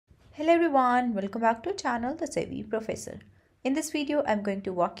Hello everyone, welcome back to our channel The Savvy Professor. In this video, I'm going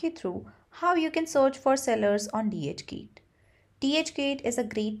to walk you through how you can search for sellers on DHgate. DHgate is a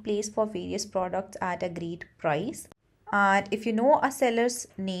great place for various products at a great price. And if you know a seller's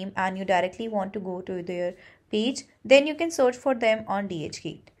name and you directly want to go to their page, then you can search for them on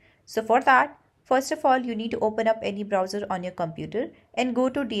DHgate. So for that, first of all, you need to open up any browser on your computer and go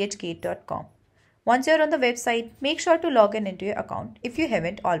to dhgate.com. Once you're on the website, make sure to log in into your account if you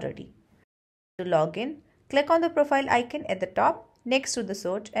haven't already. To log in, click on the profile icon at the top next to the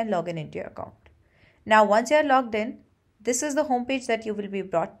search and log in into your account. Now once you're logged in, this is the home page that you will be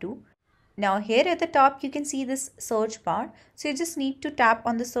brought to. Now here at the top you can see this search bar. So you just need to tap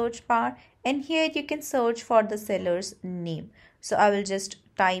on the search bar and here you can search for the seller's name. So I will just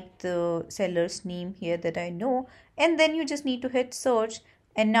type the seller's name here that I know, and then you just need to hit search.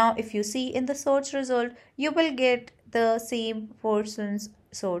 And now if you see in the search result, you will get the same person's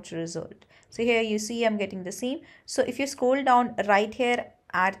search result. So here you see I'm getting the same. So if you scroll down right here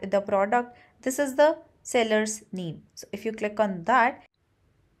at the product, this is the seller's name. So if you click on that,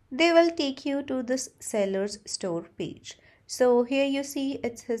 they will take you to this seller's store page. So here you see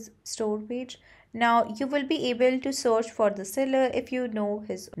it's his store page. Now you will be able to search for the seller if you know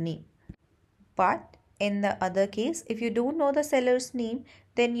his name. But in the other case, if you don't know the seller's name,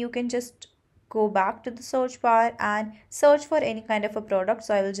 then you can just go back to the search bar and search for any kind of a product.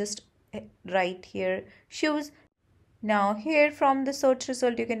 So I will just write here shoes. Now here from the search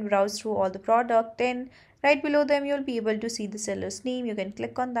result, you can browse through all the product, and right below them you'll be able to see the seller's name. You can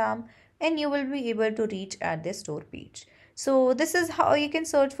click on them and you will be able to reach at their store page. So this is how you can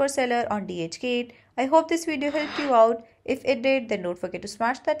search for seller on DHgate. I hope this video helped you out. If it did, then don't forget to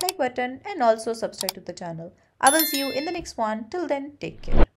smash that like button and also subscribe to the channel. I will see you in the next one. Till then, take care.